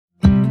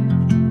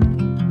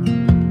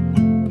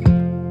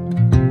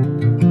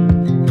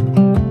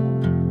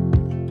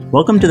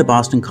Welcome to the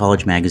Boston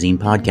College Magazine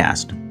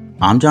podcast.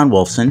 I'm John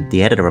Wolfson,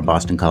 the editor of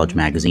Boston College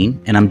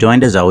Magazine, and I'm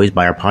joined as always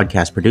by our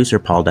podcast producer,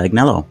 Paul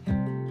Dagnello.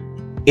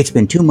 It's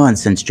been 2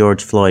 months since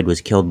George Floyd was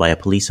killed by a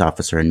police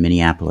officer in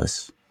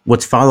Minneapolis.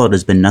 What's followed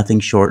has been nothing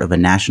short of a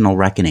national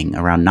reckoning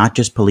around not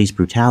just police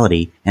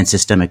brutality and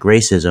systemic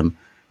racism,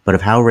 but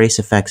of how race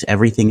affects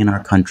everything in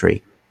our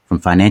country, from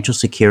financial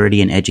security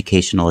and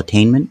educational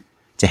attainment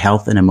to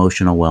health and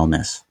emotional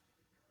wellness.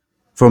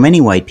 For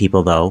many white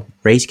people, though,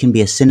 race can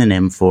be a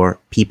synonym for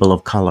people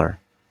of color.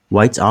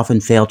 Whites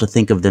often fail to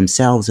think of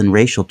themselves in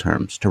racial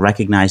terms, to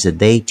recognize that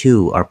they,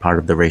 too, are part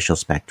of the racial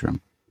spectrum.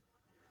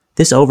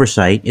 This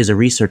oversight is a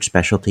research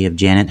specialty of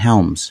Janet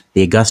Helms,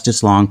 the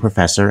Augustus Long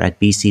Professor at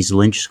BC's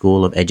Lynch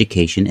School of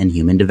Education and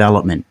Human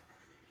Development.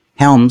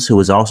 Helms, who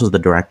is also the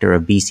director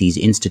of BC's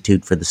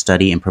Institute for the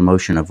Study and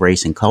Promotion of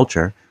Race and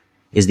Culture,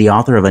 is the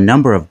author of a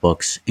number of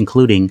books,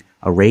 including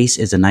A Race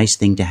is a Nice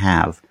Thing to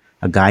Have,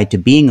 a guide to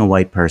being a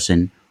white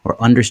person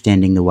or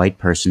understanding the white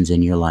persons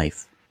in your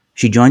life.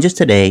 She joins us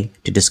today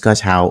to discuss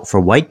how, for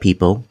white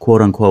people,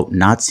 quote-unquote,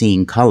 not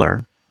seeing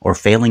color or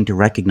failing to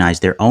recognize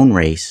their own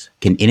race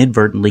can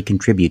inadvertently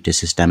contribute to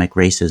systemic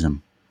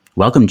racism.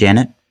 Welcome,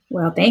 Janet.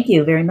 Well, thank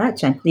you very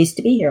much. I'm pleased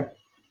to be here.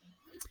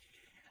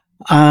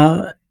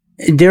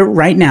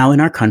 Right now in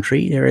our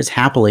country, there is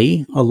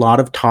happily a lot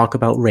of talk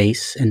about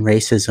race and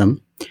racism.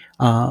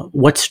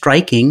 What's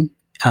striking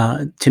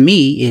to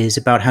me is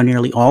about how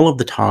nearly all of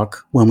the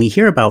talk when we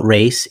hear about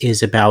race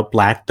is about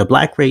the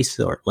black race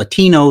or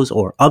Latinos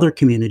or other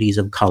communities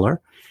of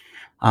color.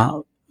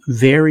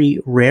 Very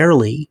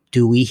rarely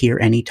do we hear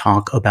any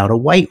talk about a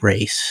white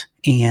race.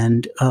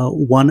 And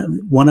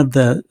one of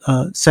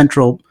the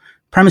central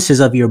premises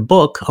of your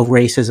book, A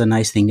Race is a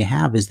Nice Thing to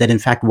Have, is that in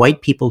fact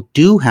white people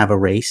do have a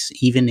race,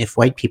 even if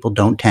white people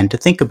don't tend to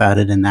think about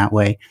it in that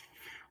way.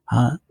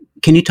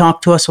 Can you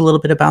talk to us a little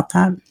bit about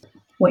that?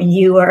 When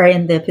you are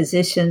in the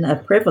position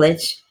of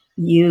privilege,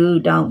 you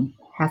don't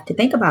have to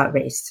think about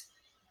race.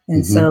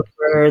 And so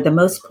for the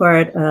most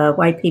part,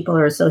 white people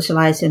are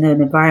socialized in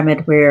an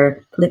environment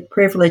where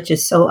privilege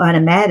is so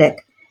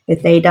automatic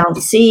that they don't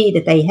see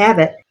that they have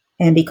it.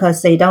 And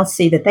because they don't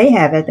see that they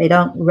have it, they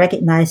don't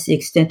recognize the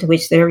extent to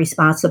which they're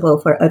responsible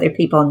for other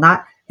people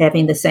not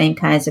having the same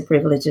kinds of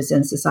privileges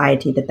in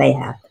society that they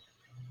have.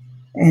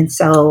 And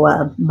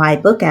so my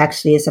book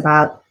actually is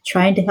about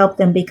trying to help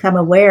them become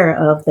aware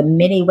of the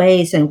many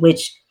ways in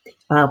which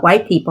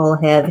white people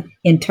have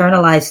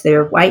internalized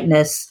their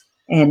whiteness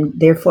and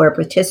therefore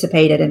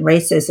participated in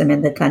racism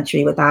in the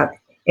country without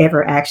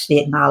ever actually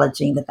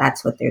acknowledging that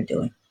that's what they're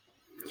doing.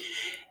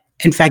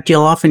 In fact,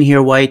 you'll often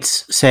hear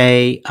whites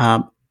say,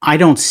 I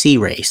don't see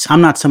race.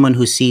 I'm not someone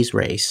who sees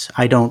race.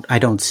 I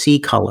don't see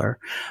color.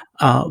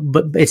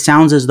 But it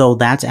sounds as though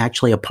that's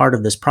actually a part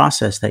of this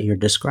process that you're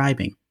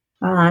describing.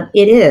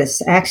 It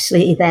is.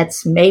 Actually,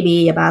 that's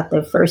maybe about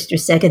the first or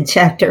second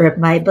chapter of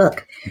my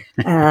book,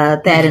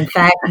 that in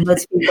fact,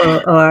 most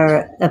people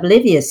are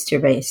oblivious to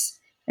race.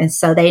 And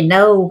so they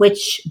know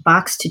which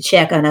box to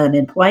check on an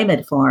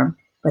employment form,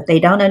 but they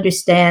don't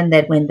understand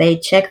that when they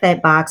check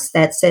that box,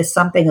 that says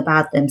something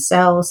about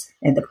themselves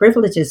and the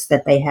privileges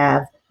that they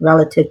have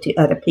relative to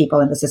other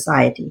people in the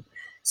society.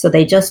 So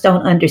they just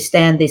don't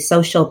understand the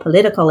social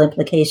political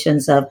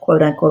implications of,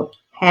 quote unquote,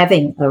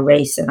 having a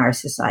race in our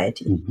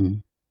society. Mm-hmm.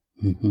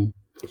 Mm-hmm.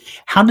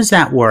 How does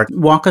that work?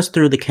 Walk us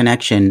through the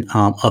connection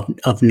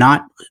of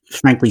not,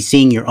 frankly,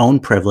 seeing your own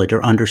privilege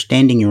or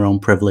understanding your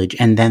own privilege,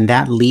 and then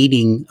that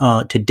leading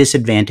to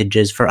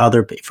disadvantages for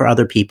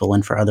other people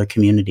and for other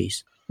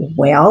communities.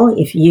 Well,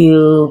 if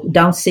you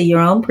don't see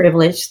your own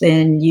privilege,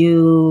 then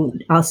you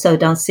also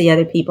don't see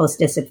other people's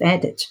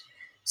disadvantage.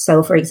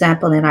 So, for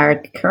example, in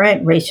our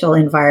current racial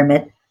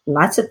environment,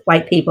 lots of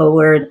white people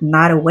were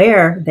not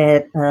aware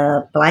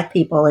that Black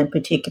people in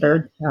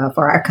particular,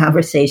 for our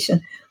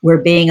conversation, were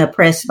being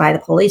oppressed by the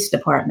police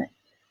department.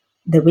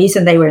 The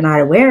reason they were not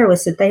aware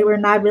was that they were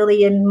not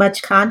really in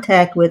much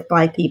contact with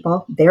Black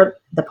people.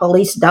 The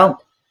police don't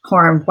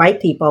harm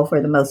white people for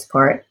the most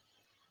part.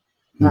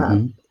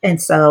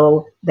 And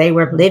so they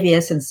were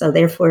oblivious, and so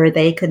therefore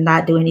they could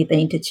not do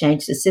anything to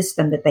change the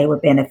system that they were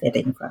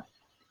benefiting from.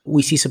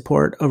 We see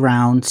support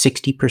around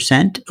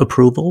 60%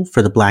 approval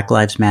for the Black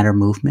Lives Matter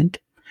movement,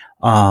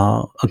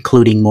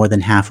 including more than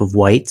half of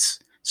whites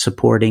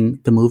supporting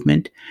the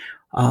movement.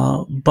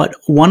 But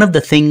one of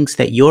the things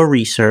that your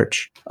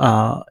research,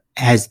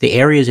 as the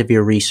areas of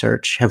your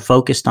research have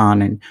focused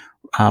on in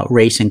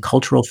race and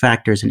cultural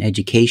factors in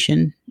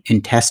education,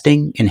 in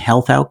testing, in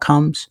health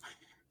outcomes.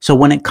 So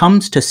when it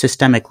comes to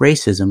systemic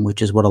racism,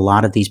 which is what a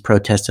lot of these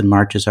protests and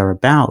marches are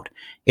about,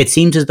 it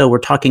seems as though we're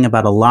talking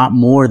about a lot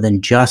more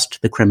than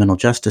just the criminal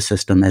justice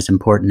system, as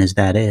important as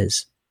that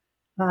is.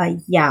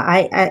 I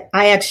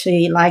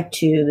actually like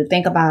to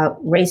think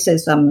about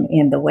racism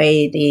in the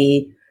way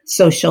the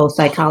social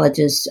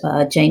psychologist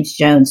James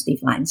Jones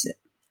defines it.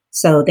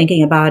 So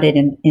thinking about it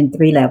in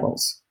three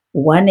levels.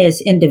 One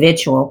is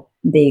individual,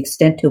 the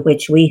extent to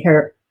which we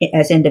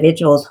as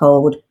individuals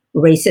hold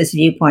racist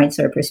viewpoints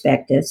or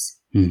perspectives.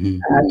 Mm-hmm.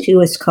 Two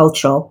is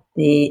cultural,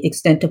 the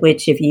extent to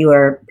which, if you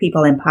are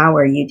people in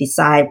power, you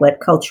decide what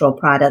cultural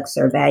products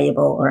are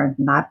valuable or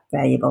not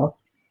valuable.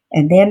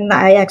 And then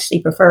I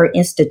actually prefer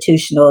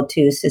institutional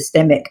to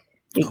systemic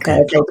Okay.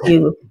 because, as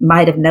you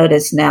might have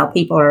noticed, now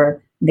people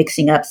are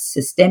mixing up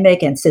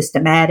systemic and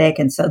systematic,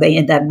 and so they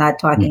end up not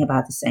talking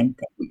about the same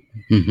thing.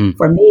 Mm-hmm.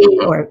 For me,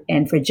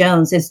 and for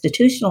Jones,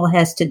 institutional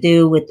has to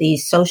do with the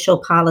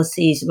social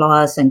policies,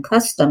 laws, and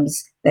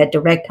customs that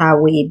direct how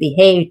we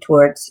behave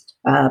towards,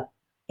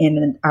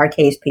 in our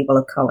case, people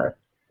of color.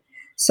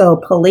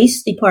 So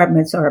police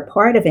departments are a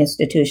part of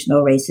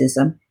institutional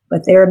racism,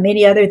 but there are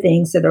many other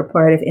things that are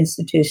part of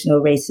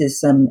institutional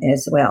racism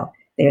as well.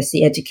 There's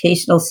the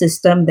educational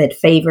system that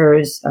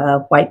favors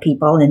white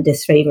people and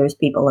disfavors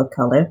people of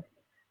color.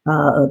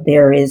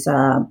 There is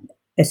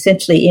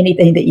essentially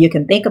anything that you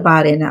can think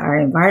about in our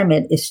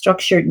environment is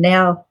structured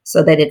now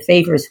so that it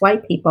favors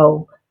white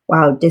people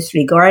while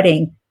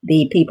disregarding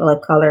the people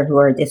of color who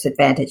are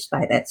disadvantaged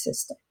by that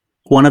system.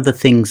 One of the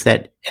things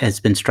that has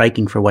been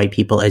striking for white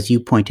people, as you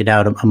pointed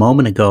out a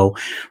moment ago,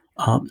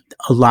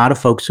 a lot of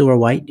folks who are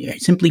white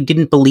simply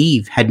didn't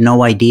believe, had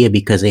no idea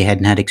because they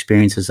hadn't had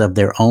experiences of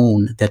their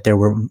own, that there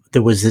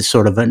was this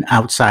sort of an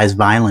outsized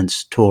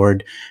violence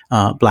toward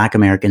Black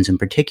Americans in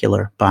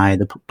particular by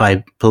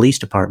police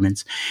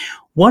departments.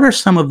 What are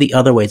some of the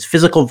other ways,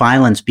 physical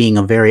violence being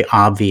a very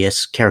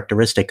obvious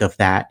characteristic of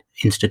that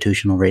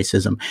institutional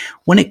racism?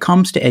 When it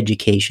comes to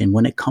education,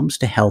 when it comes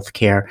to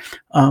healthcare,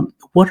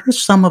 what are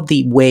some of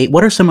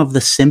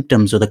the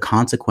symptoms or the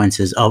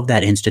consequences of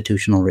that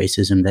institutional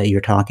racism that you're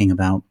talking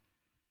about?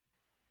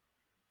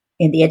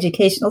 In the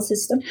educational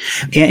system?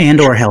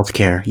 And or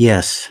healthcare,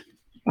 yes.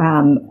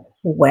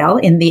 Well,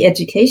 in the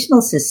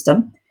educational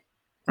system,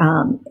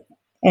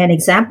 an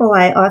example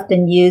I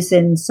often use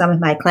in some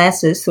of my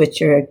classes,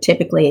 which are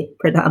typically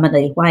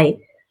predominantly white,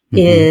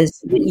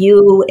 is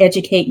you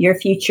educate your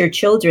future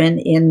children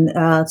in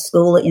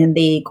school in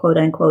the quote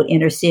unquote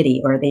inner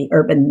city or the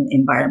urban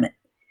environment.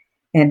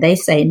 And they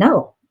say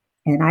no.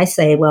 And I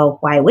say, well,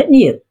 why wouldn't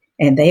you?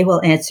 And they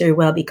will answer,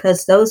 well,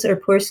 because those are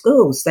poor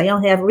schools. They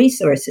don't have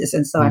resources.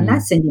 And so I'm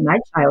not sending my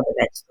child to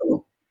that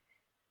school.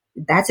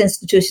 That's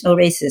institutional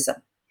racism.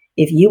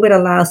 If you would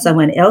allow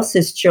someone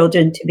else's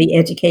children to be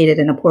educated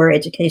in a poor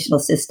educational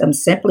system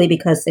simply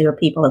because they are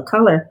people of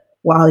color,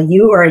 while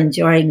you are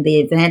enjoying the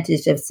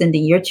advantage of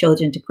sending your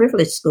children to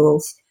privileged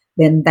schools,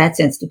 then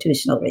that's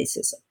institutional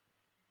racism.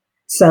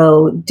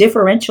 So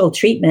differential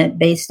treatment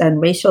based on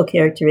racial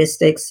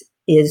characteristics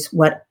is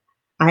what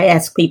I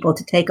ask people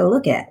to take a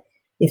look at.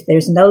 If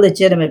there's no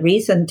legitimate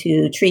reason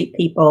to treat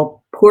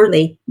people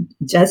poorly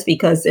just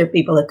because they're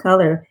people of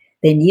color,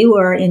 then you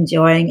are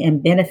enjoying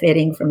and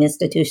benefiting from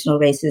institutional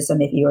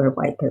racism if you're a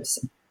white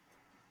person.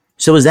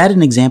 So is that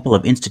an example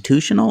of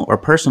institutional or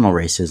personal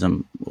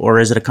racism, or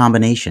is it a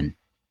combination?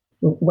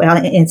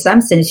 Well, in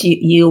some sense,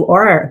 you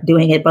are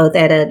doing it both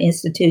at an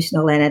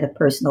institutional and at a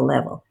personal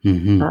level.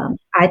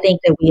 I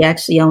think that we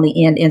actually only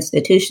end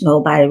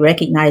institutional by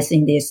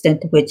recognizing the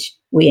extent to which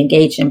we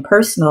engage in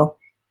personal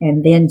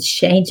and then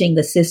changing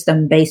the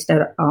system based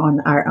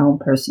on our own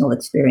personal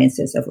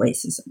experiences of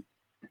racism.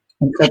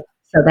 And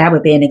so that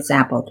would be an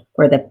example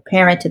for the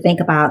parent to think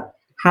about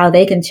how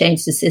they can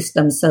change the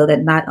system so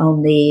that not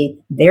only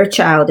their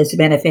child is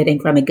benefiting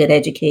from a good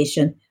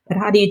education, but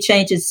how do you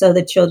change it so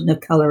that children of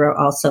color are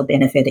also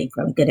benefiting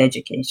from a good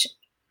education?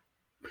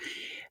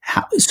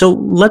 So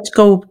let's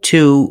go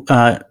to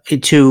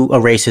a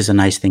race is a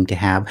nice thing to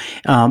have.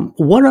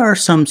 What are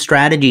some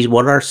strategies?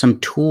 What are some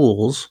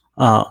tools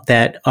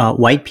that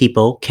white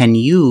people can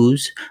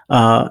use?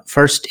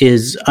 First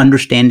is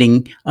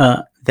understanding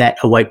that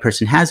a white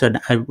person has a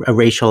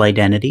racial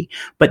identity,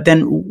 but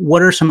then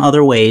what are some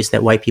other ways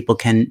that white people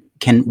can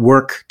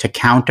work to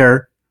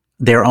counter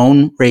their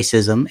own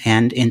racism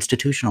and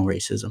institutional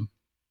racism?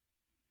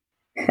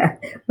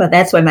 Well,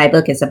 that's what my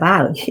book is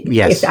about.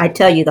 Yes. If I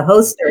tell you the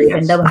whole story,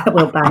 then no one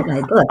will buy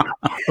my book.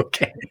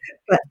 Okay.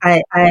 But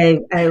I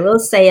will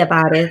say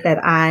about it that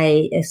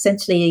I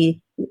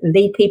essentially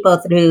lead people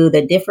through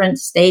the different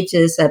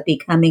stages of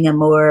becoming a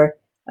more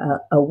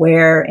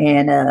aware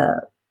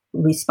and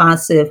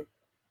responsive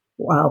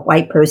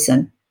white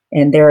person.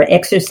 And there are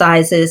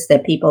exercises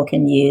that people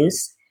can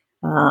use.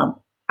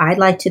 I'd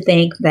like to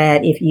think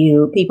that if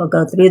people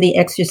go through the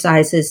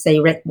exercises, they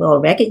will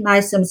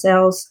recognize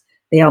themselves.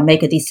 They'll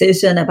make a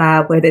decision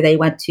about whether they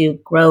want to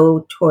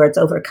grow towards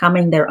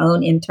overcoming their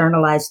own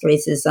internalized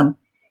racism.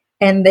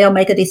 And they'll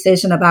make a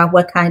decision about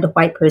what kind of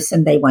white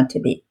person they want to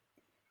be.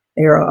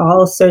 There are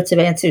all sorts of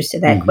answers to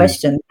that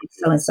question.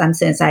 So in some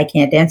sense, I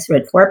can't answer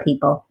it for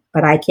people,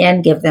 but I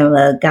can give them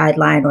a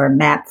guideline or a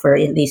map for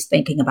at least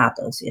thinking about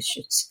those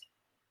issues.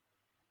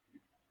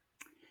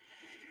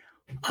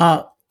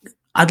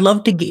 I'd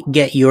love to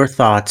get your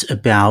thoughts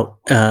about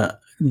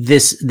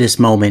this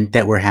moment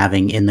that we're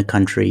having in the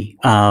country.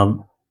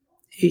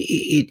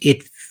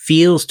 It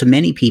feels to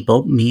many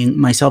people, me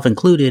myself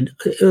included,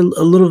 a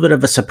little bit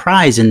of a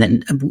surprise in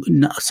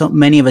that so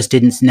many of us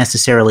didn't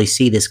necessarily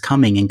see this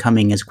coming and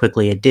coming as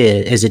quickly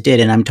as it did.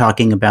 And I'm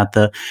talking about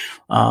the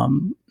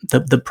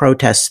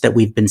protests that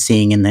we've been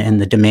seeing and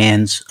the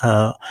demands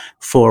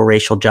for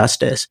racial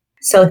justice.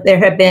 So there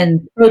have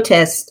been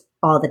protests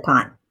all the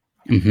time.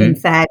 Mm-hmm. In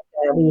fact,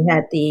 we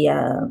had the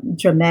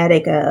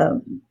dramatic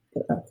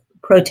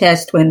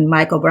protest when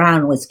Michael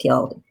Brown was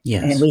killed.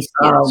 Yes. And we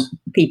saw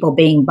people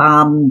being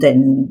bombed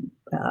and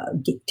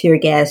tear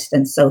gassed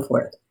and so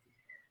forth.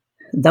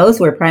 Those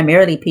were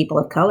primarily people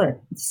of color.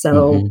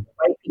 So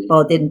white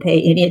people didn't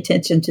pay any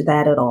attention to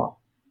that at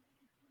all.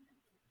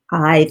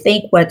 I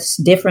think what's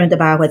different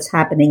about what's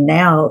happening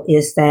now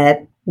is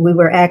that we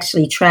were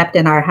actually trapped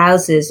in our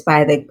houses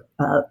by the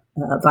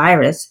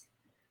virus,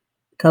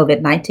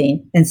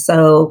 COVID-19. And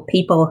so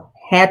people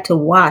had to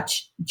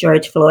watch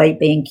George Floyd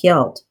being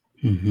killed.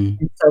 Mm-hmm.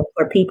 And so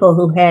for people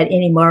who had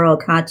any moral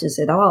conscience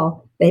at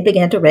all, they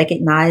began to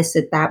recognize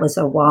that that was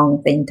a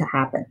wrong thing to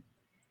happen.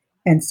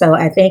 And so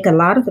I think a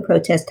lot of the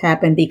protests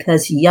happened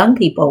because young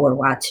people were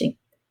watching.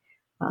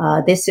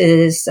 This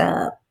is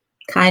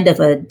kind of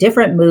a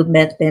different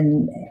movement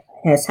than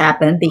has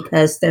happened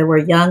because there were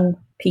young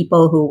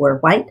people who were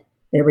white,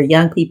 there were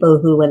young people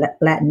who were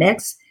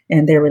Latinx,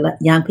 and there were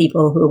young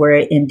people who were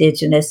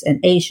indigenous and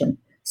Asian.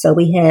 So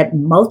we had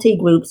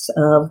multi-groups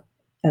of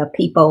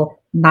people,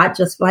 not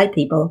just white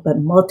people, but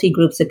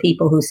multi-groups of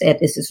people who said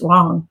this is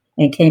wrong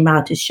and came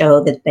out to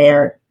show that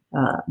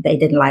they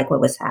didn't like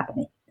what was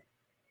happening.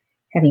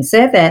 Having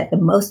said that, the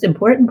most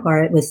important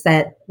part was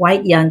that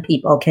white young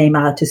people came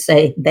out to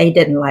say they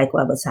didn't like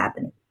what was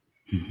happening.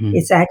 Mm-hmm.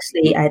 It's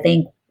actually, I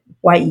think,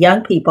 white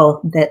young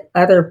people that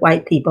other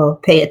white people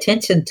pay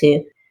attention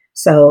to.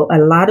 So a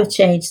lot of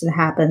change that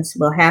happens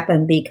will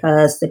happen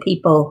because the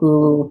people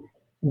who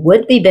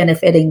would be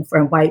benefiting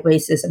from white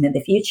racism in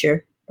the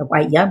future, the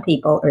white young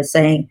people, are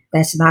saying,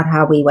 that's not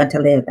how we want to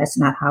live. That's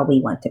not how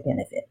we want to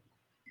benefit.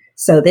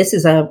 So this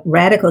is a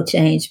radical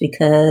change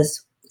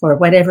because for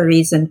whatever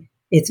reason,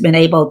 it's been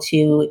able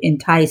to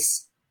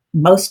entice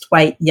most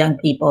white young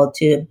people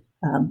to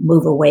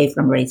move away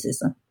from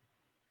racism.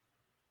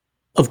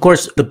 Of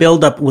course, the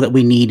buildup that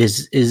we need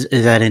is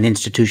at an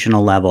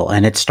institutional level,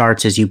 and it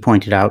starts, as you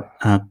pointed out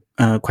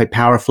quite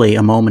powerfully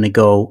a moment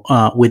ago,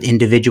 with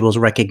individuals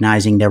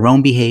recognizing their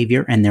own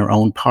behavior and their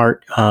own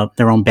part,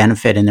 their own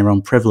benefit and their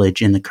own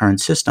privilege in the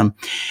current system.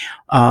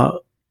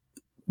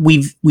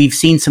 We've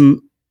seen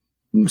some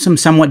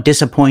somewhat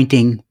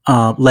disappointing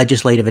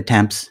legislative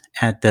attempts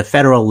at the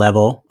federal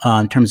level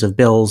in terms of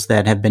bills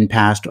that have been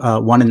passed.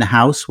 One in the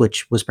House,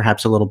 which was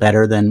perhaps a little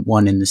better than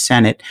one in the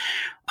Senate.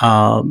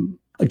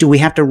 Do we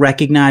have to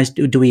recognize,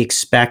 do we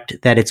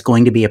expect that it's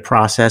going to be a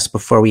process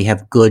before we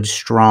have good,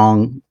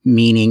 strong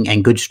meaning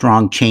and good,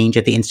 strong change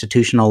at the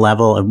institutional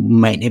level?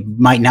 It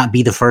might not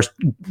be the first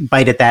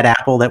bite at that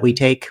apple that we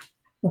take.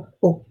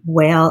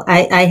 Well,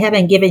 I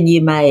haven't given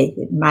you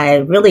my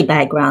really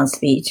background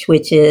speech,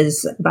 which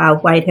is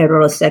about white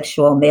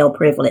heterosexual male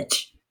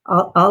privilege.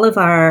 All of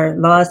our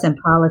laws and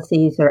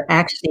policies are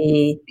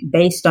actually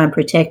based on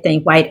protecting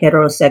white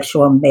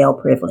heterosexual male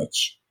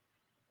privilege.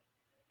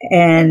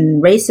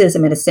 And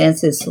racism, in a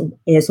sense,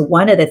 is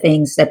one of the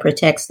things that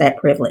protects that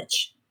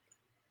privilege.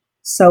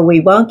 So we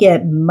won't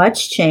get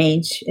much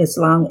change as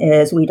long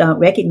as we don't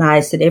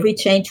recognize that every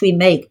change we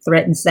make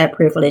threatens that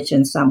privilege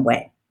in some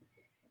way.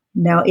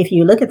 Now, if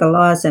you look at the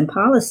laws and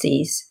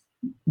policies,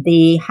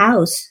 the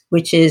House,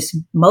 which is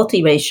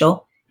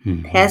multiracial,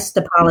 passed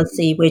a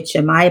policy which,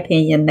 in my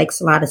opinion, makes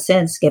a lot of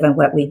sense given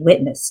what we've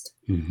witnessed.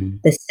 Mm-hmm.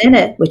 The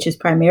Senate, which is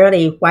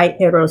primarily white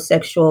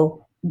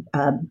heterosexual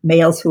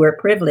males who are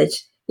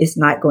privileged, is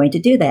not going to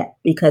do that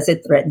because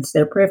it threatens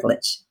their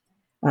privilege.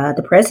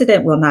 The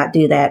president will not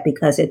do that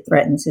because it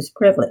threatens his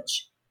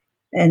privilege.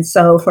 And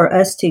so for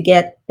us to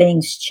get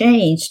things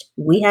changed,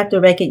 we have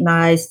to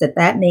recognize that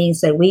that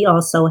means that we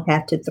also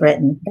have to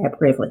threaten that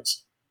privilege.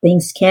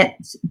 Things can't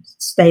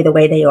stay the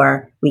way they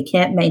are. We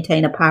can't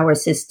maintain a power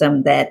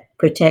system that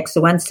protects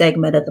one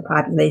segment of the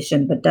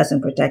population but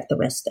doesn't protect the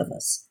rest of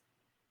us.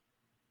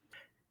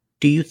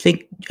 Do you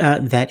think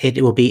that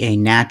it will be a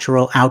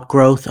natural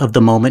outgrowth of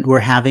the moment we're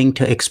having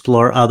to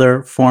explore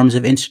other forms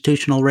of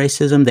institutional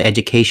racism? The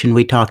education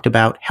we talked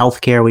about,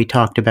 healthcare we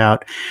talked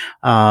about.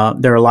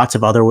 There are lots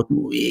of other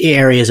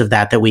areas of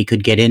that we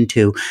could get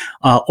into.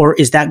 Or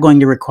is that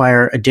going to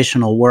require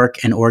additional work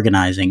and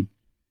organizing?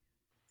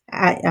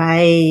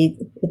 I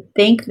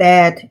think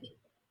that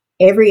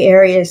every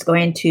area is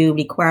going to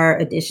require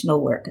additional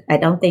work. I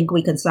don't think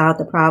we can solve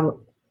the problem.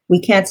 We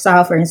can't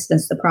solve, for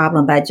instance, the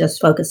problem by just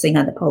focusing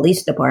on the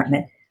police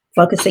department.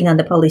 Focusing on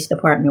the police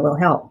department will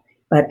help,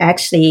 but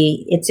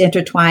actually it's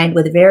intertwined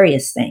with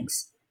various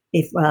things.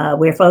 If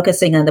we're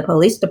focusing on the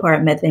police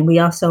department, then we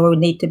also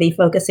need to be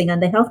focusing on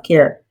the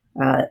healthcare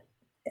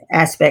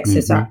aspects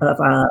of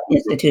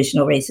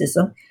institutional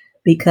racism,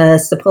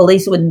 because the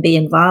police wouldn't be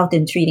involved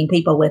in treating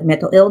people with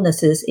mental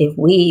illnesses if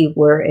we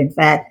were, in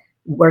fact,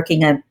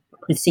 working on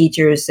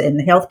procedures in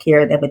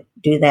healthcare that would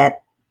do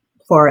that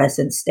for us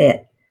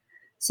instead.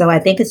 So I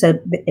think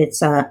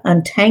it's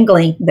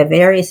untangling the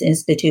various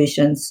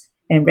institutions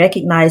and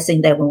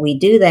recognizing that when we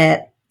do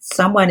that,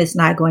 someone is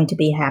not going to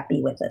be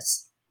happy with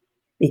us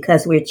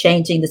because we're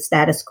changing the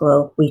status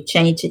quo. We're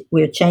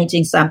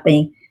changing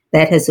something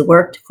that has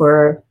worked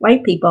for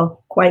white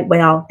people quite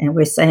well, and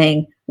we're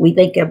saying we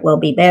think it will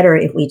be better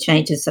if we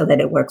change it so that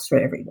it works for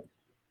everyone.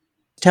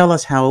 Tell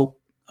us how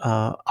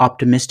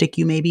optimistic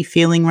you may be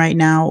feeling right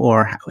now,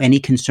 or any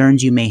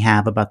concerns you may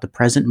have about the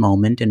present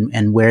moment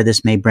and where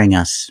this may bring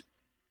us.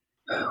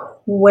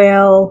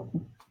 Well,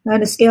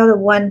 on a scale of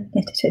 1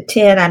 to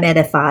 10, I'm at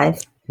a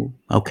 5.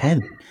 Okay.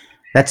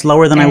 That's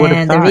lower than I would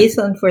have thought. And the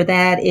reason for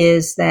that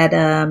is that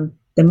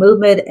the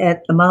movement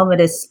at the moment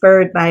is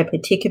spurred by a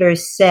particular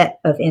set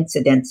of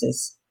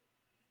incidences.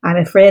 I'm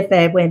afraid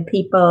that when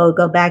people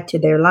go back to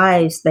their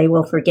lives, they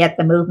will forget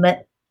the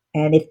movement.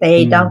 And if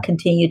they don't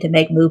continue to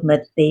make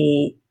movement,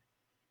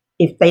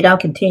 if they don't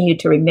continue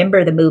to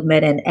remember the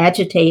movement and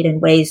agitate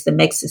in ways that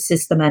makes the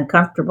system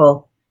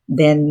uncomfortable,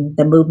 then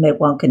the movement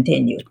won't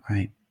continue.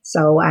 Right.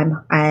 So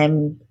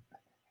I'm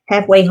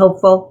halfway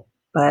hopeful,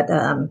 but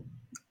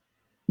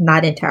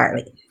not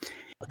entirely.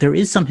 There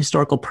is some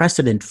historical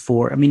precedent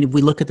for, if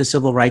we look at the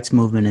civil rights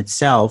movement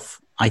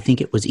itself, I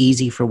think it was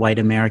easy for white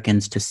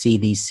Americans to see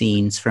these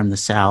scenes from the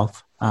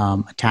South,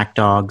 attack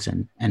dogs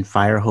and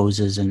fire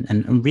hoses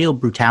and real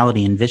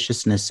brutality and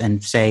viciousness,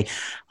 and say,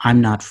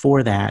 I'm not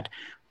for that.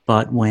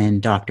 But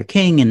when Dr.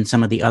 King and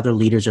some of the other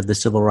leaders of the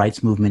civil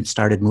rights movement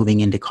started moving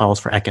into calls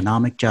for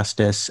economic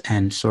justice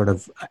and sort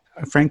of,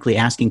 frankly,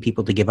 asking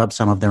people to give up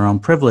some of their own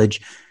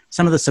privilege,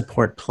 some of the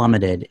support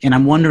plummeted. And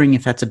I'm wondering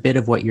if that's a bit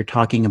of what you're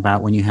talking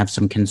about when you have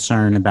some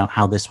concern about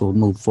how this will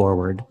move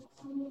forward.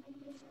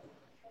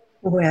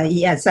 Well,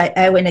 yes,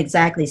 I wouldn't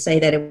exactly say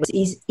that it was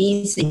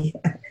easy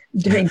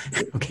during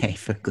okay,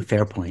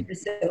 fair point. The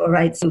civil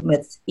rights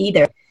movements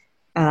either.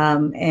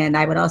 And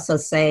I would also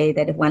say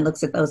that if one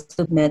looks at those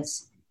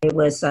movements, it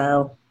was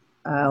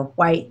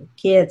white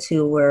kids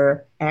who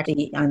were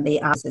actually on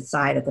the opposite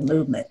side of the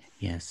movement.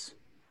 Yes.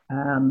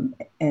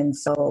 And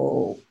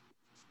so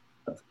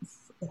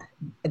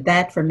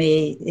that for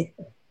me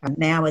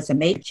now is a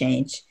major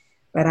change.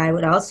 But I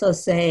would also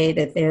say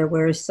that there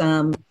were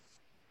some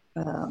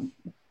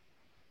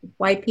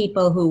white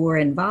people who were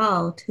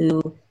involved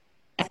who,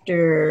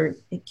 after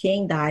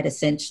King died,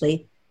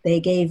 essentially, they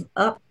gave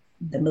up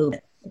the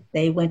movement.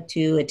 They went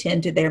to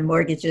attend to their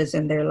mortgages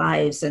and their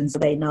lives, and so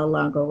they no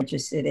longer were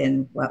interested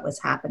in what was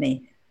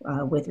happening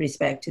with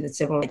respect to the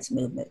civil rights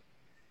movement.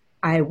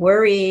 I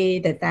worry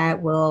that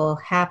that will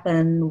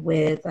happen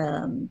with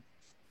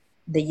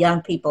the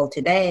young people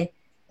today,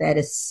 that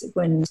is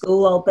when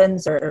school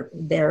opens or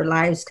their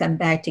lives come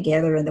back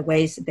together in the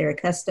ways that they're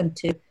accustomed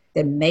to,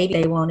 then maybe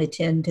they won't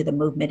attend to the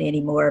movement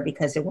anymore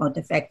because it won't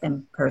affect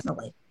them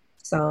personally.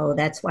 So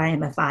that's why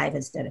I'm a 5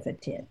 instead of a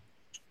 10.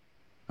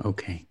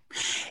 Okay.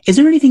 Is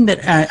there anything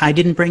that I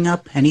didn't bring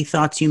up? Any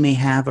thoughts you may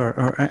have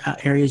or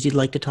areas you'd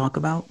like to talk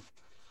about?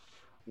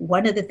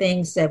 One of the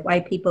things that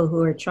white people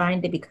who are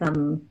trying to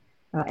become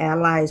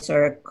allies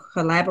or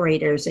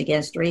collaborators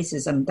against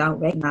racism don't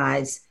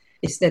recognize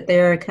is that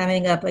they're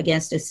coming up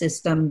against a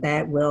system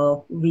that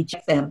will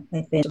reject them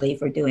eventually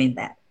for doing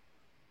that.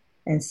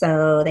 And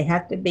so they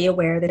have to be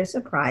aware there's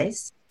a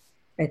price,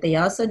 but they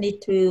also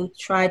need to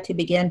try to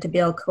begin to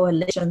build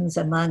coalitions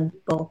among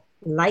people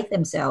like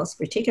themselves,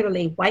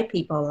 particularly white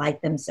people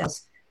like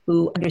themselves,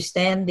 who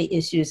understand the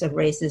issues of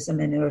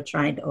racism and who are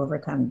trying to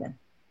overcome them.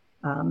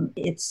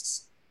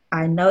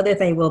 I know that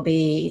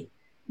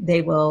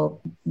they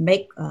will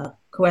make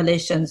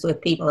coalitions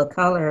with people of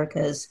color,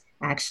 because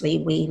actually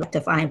we like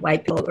to find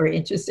white people who are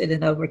interested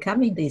in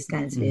overcoming these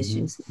kinds of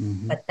issues.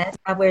 Mm-hmm. But that's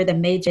not where the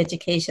major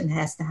education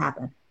has to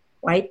happen.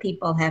 White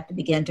people have to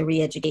begin to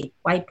re-educate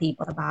white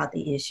people about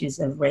the issues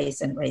of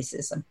race and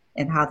racism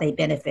and how they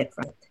benefit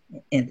from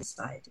it in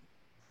society.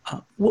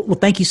 Well,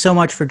 thank you so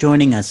much for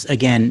joining us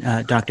again,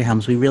 Dr.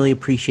 Helms. We really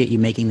appreciate you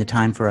making the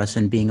time for us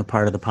and being a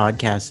part of the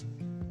podcast.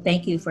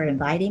 Thank you for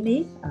inviting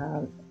me.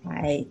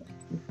 I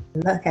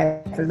love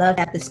to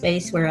have the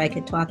space where I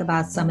could talk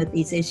about some of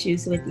these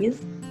issues with you.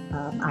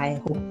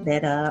 I hope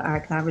that our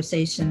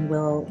conversation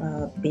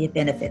will be a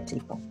benefit to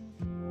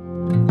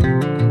people.